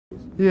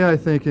Yeah, I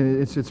think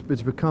it's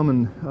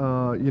becoming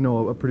you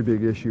know, a pretty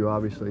big issue.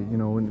 Obviously, you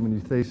know, when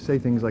you say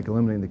things like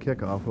eliminating the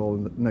kickoff, well,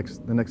 the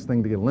next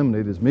thing to get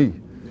eliminated is me,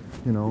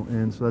 you know,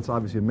 and so that's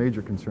obviously a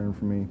major concern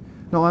for me.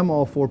 No, I'm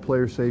all for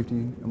player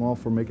safety. I'm all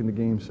for making the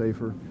game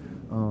safer.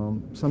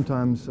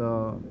 Sometimes,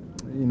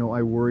 you know,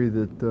 I worry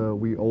that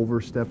we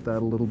overstep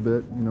that a little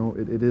bit. You know,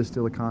 it is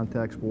still a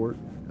contact sport.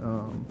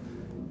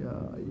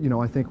 You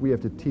know, I think we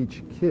have to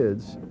teach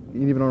kids,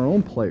 even our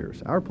own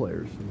players, our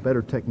players,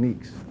 better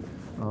techniques.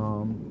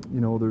 You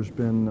know, there's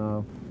been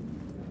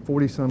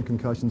 40-some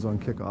concussions on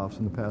kickoffs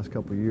in the past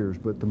couple of years,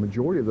 but the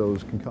majority of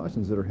those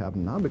concussions that are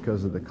happening not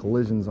because of the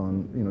collisions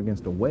on, you know,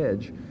 against a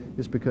wedge,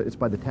 it's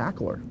by the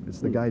tackler. It's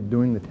the guy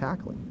doing the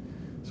tackling.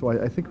 So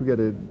I think we got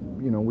to,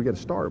 you know, we got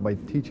to start by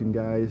teaching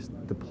guys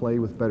to play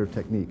with better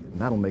technique, and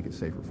that'll make it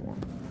safer for them.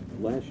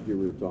 Last year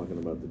we were talking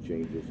about the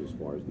changes as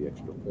far as the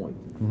extra point.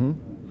 Mm-hmm.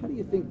 How do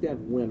you think that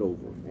went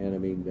over? And I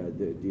mean,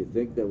 do you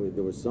think that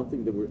there was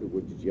something that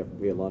did you have to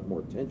pay a lot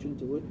more attention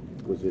to it?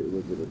 Was it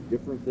a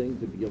different thing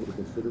to be able to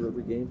consider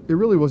every game? It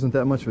really wasn't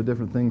that much of a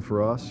different thing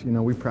for us. You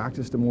know, we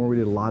practiced it more. We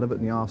did a lot of it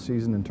in the off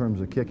season in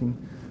terms of kicking.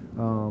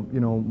 You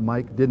know,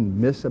 Mike didn't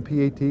miss a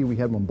PAT. We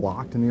had one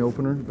blocked in the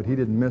opener, but he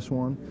didn't miss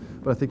one.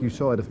 But I think you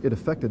saw it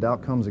affected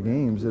outcomes of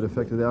games. It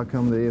affected the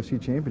outcome of the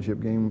AFC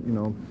Championship game, you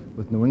know,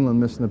 with New England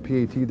missing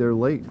the PAT there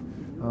late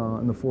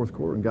in the fourth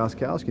quarter. And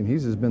Gostkowski, and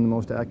he's been the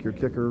most accurate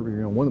kicker, you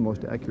know, one of the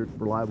most accurate,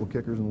 reliable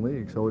kickers in the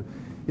league. So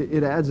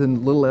it adds a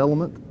little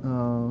element, a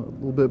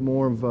little bit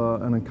more of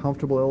an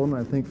uncomfortable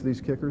element, I think, for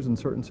these kickers in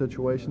certain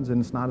situations.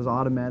 And it's not as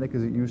automatic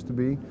as it used to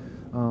be.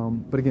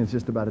 But again, it's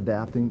just about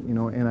adapting, you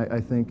know, and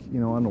I think, you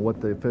know, I don't know what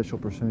the official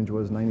percentage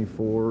was,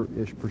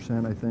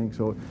 94-ish%, I think.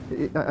 So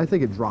I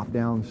think it dropped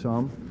down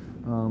some,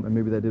 and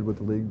maybe that did what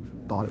the league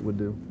thought it would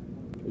do.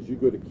 As you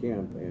go to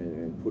camp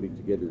and putting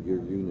together your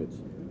units,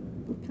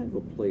 what kind of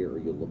a player are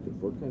you looking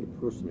for? What kind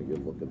of person are you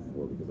looking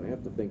for? Because I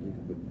have to think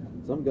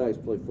some guys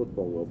play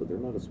football well, but they're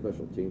not a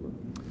special teamer.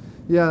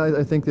 Yeah,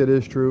 I think that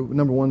is true.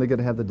 Number one, they got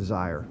to have the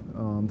desire.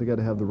 They got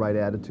to have the right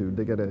attitude.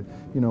 They got to,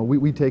 you know,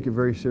 we take it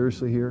very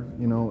seriously here.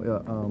 You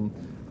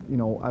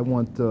know, I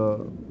want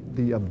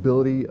the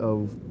ability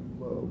of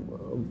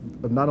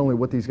not only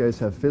what these guys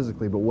have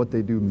physically, but what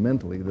they do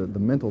mentally, the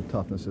mental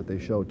toughness that they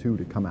show too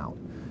to come out.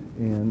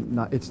 And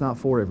it's not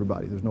for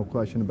everybody. There's no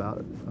question about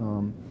it.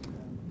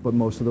 But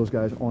most of those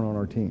guys aren't on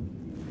our team.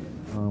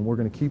 We're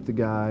going to keep the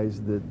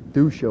guys that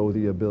do show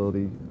the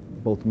ability,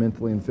 both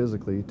mentally and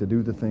physically, to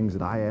do the things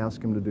that I ask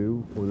them to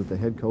do or that the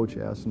head coach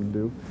asks them to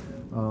do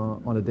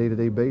on a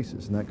day-to-day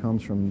basis. And that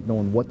comes from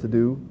knowing what to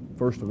do,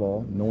 first of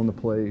all, knowing the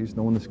plays,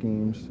 knowing the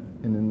schemes,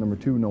 and then number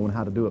two, knowing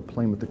how to do it,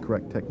 playing with the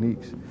correct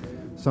techniques.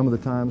 Some of the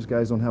times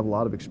guys don't have a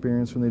lot of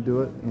experience when they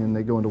do it, and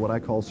they go into what I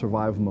call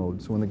survival mode.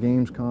 So when the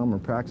games come or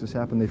practice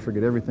happen, they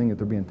forget everything that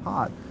they're being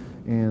taught,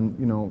 and,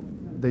 you know,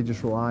 they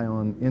just rely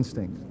on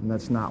instinct, and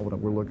that's not what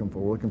we're looking for.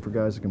 We're looking for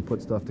guys that can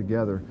put stuff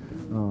together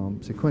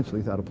sequentially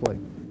without a play.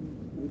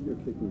 With your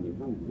kicking game,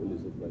 what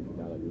is it like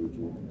a guy like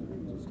Nugent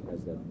just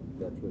has that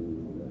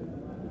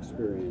veteran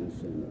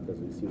experience, and it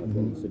doesn't seem like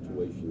any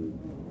situation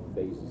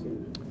phases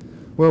him?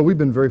 Well, we've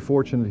been very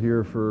fortunate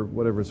here for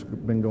whatever's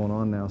been going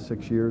on now,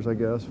 6 years, I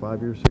guess,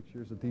 5 years, 6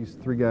 years, that these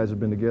three guys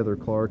have been together.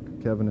 Clark,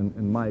 Kevin,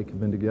 and Mike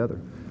have been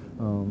together.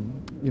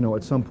 You know,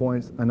 at some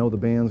point, I know the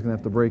band's going to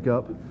have to break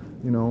up,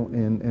 you know,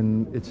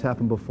 and it's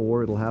happened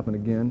before. It'll happen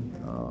again.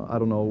 I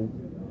don't know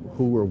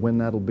who or when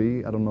that'll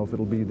be. I don't know if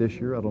it'll be this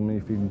year. I don't know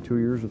if even 2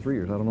 years or 3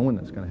 years. I don't know when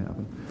that's going to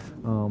happen.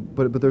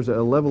 But there's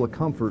a level of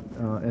comfort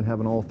in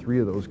having all three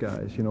of those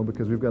guys, you know,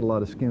 because we've got a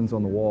lot of skins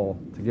on the wall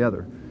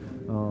together.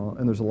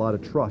 And there's a lot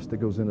of trust that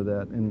goes into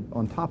that. And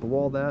on top of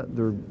all that,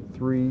 they're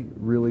three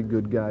really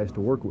good guys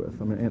to work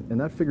with. I mean, and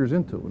that figures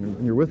into it. I mean,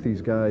 when you're with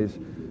these guys,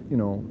 you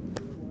know,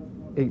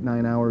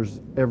 8-9 hours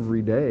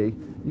every day,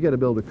 you got to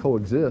be able to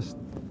coexist,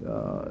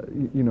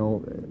 you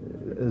know,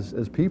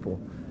 as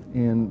people.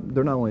 And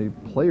they're not only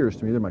players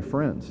to me, they're my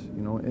friends,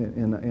 you know,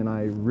 and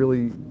I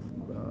really,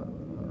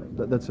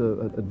 that's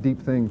a deep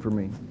thing for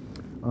me.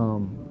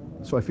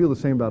 So I feel the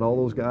same about all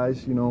those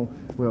guys, you know.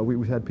 Well,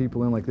 we've had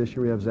people in, like this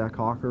year we have Zach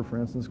Hawker, for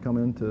instance, come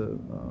in to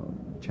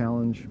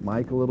challenge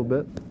Mike a little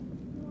bit.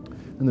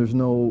 And there's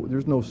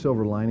no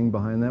silver lining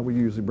behind that. We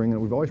usually bring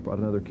in, we've always brought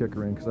another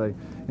kicker in,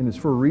 and it's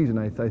for a reason.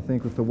 I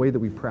think with the way that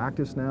we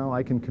practice now,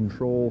 I can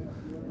control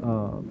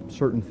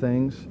certain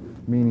things,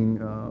 meaning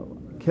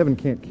Kevin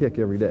can't kick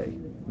every day.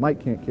 Mike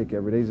can't kick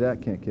every day.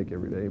 Zach can't kick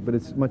every day. But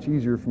it's much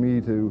easier for me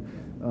to,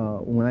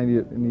 when I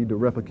need a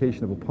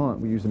replication of a punt,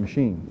 we use a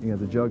machine. You have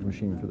the jugs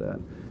machine for that.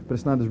 But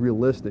it's not as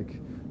realistic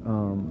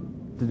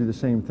to do the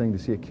same thing to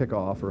see a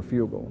kickoff or a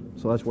field goal.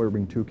 So that's why we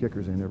bring two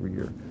kickers in every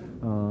year.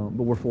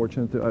 But we're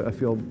fortunate. I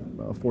feel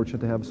fortunate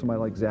to have somebody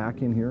like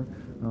Zach in here.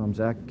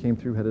 Zach came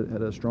through,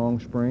 had a strong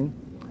spring.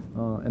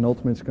 And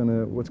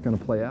ultimately, what's gonna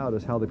play out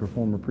is how they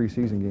perform in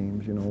preseason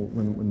games. You know,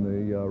 when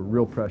the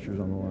real pressure's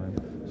on the line.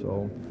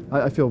 So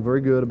I feel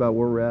very good about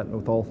where we're at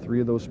with all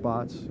three of those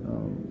spots.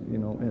 You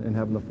know, and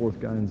having the fourth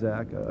guy in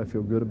Zach, I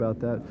feel good about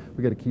that.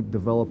 We got to keep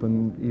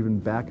developing even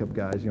backup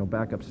guys. You know,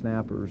 backup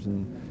snappers,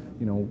 and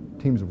you know,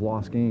 teams have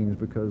lost games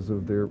because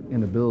of their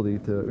inability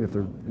to, if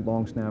their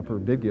long snapper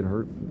did get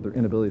hurt, their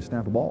inability to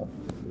snap a ball.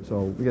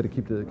 So we got to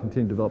continue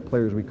to develop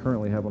players we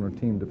currently have on our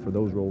team for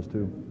those roles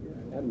too.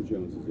 Adam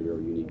Jones is a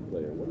very unique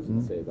player. What does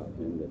it say about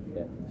him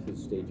that at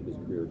his stage of his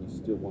career he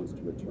still wants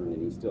to return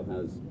and he still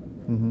has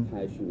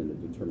passion and the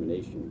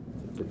determination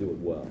to do it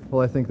well?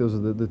 Well, I think those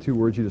are the two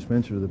words you just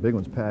mentioned are the big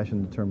ones: passion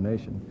and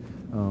determination.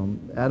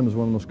 Adam is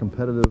one of the most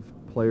competitive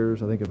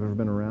players I think I've ever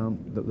been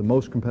around. The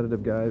most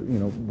competitive guy, you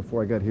know,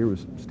 before I got here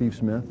was Steve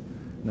Smith,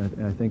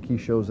 and I think he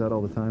shows that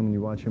all the time when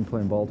you watch him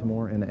play in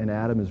Baltimore. And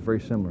Adam is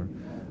very similar.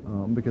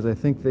 Because I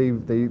think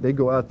they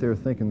go out there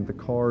thinking the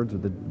cards or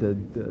the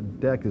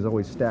deck is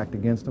always stacked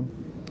against them,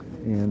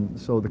 and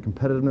so the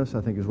competitiveness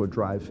I think is what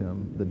drives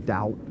him. The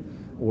doubt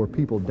or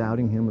people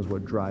doubting him is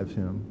what drives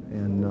him,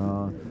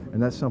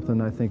 and that's something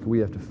I think we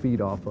have to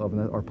feed off of,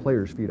 and that our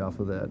players feed off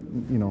of that.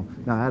 You know,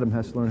 now Adam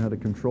has to learn how to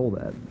control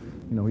that.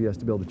 You know, he has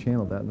to be able to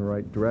channel that in the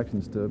right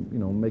directions to, you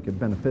know, make it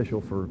beneficial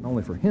for not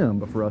only for him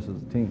but for us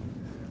as a team.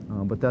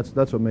 But that's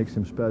what makes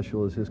him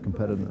special, is his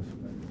competitiveness.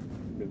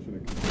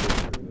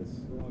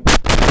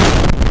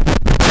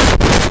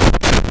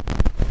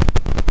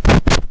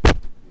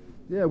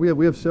 Yeah,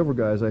 we have several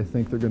guys I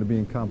think they're going to be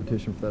in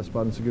competition for that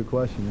spot. And it's a good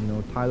question. You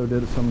know, Tyler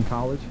did it some in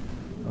college.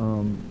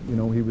 You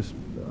know, he was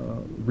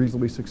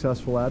reasonably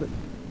successful at it.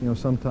 You know,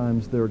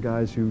 sometimes there are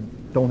guys who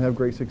don't have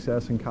great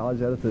success in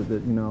college at it that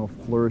you know,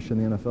 flourish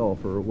in the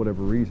NFL for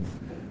whatever reason.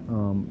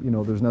 You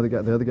know, there's another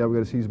guy. The other guy we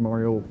got to see is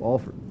Mario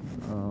Alford.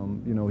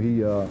 You know, he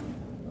didn't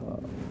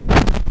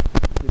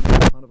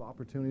have a ton of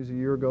opportunities a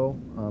year ago.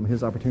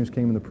 His opportunities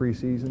came in the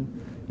preseason.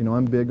 You know,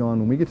 I'm big on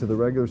when we get to the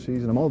regular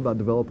season, I'm all about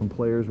developing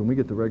players. When we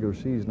get to the regular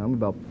season, I'm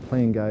about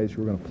playing guys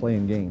who are going to play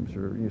in games.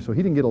 So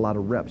he didn't get a lot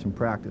of reps in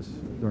practice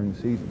during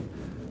the season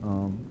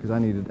because I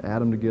needed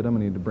Adam to get them, I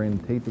needed Brandon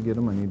Tate to get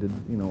them, I needed,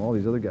 you know, all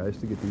these other guys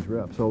to get these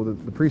reps. So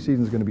the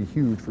preseason is going to be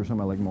huge for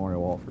somebody like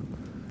Mario Alford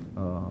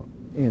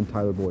and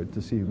Tyler Boyd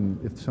to see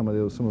if some of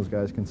those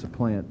guys can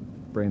supplant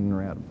Brandon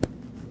or Adam.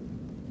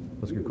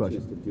 That's a good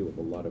question. You have to deal with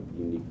a lot of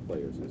unique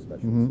players in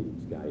special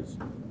teams, guys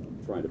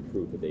trying to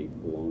prove that they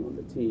belong on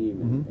the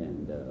team,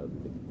 and the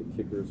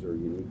kickers are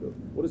unique.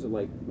 What is it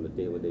like on a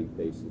day-to-day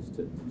basis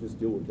to just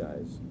deal with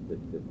guys that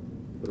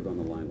put it on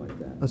the line like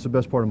that? That's the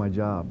best part of my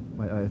job,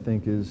 I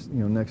think, is, you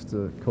know, next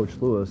to Coach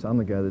Lewis, I'm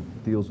the guy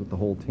that deals with the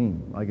whole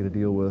team. I get to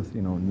deal with,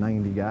 you know,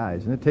 90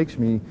 guys, and it takes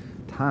me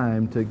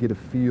time to get a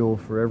feel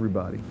for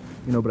everybody.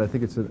 You know, but I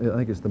think it's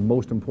the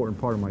most important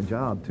part of my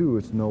job too,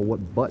 is to know what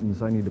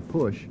buttons I need to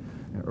push,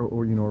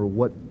 or you know, or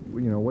what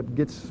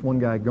gets one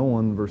guy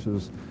going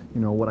versus,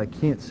 you know, what I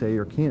can't say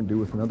or can't do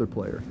with another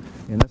player.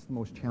 And that's the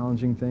most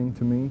challenging thing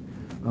to me,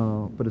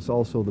 but it's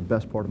also the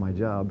best part of my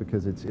job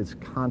because it's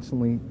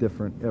constantly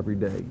different every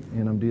day,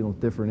 and I'm dealing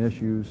with different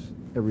issues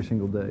every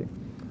single day.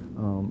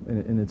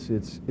 And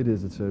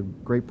it's a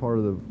great part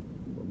of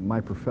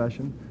my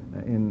profession,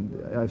 and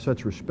I have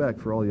such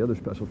respect for all the other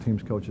special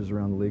teams coaches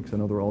around the league because I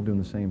know they're all doing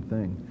the same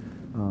thing.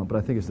 But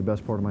I think it's the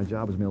best part of my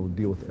job is being able to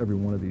deal with every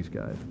one of these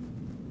guys.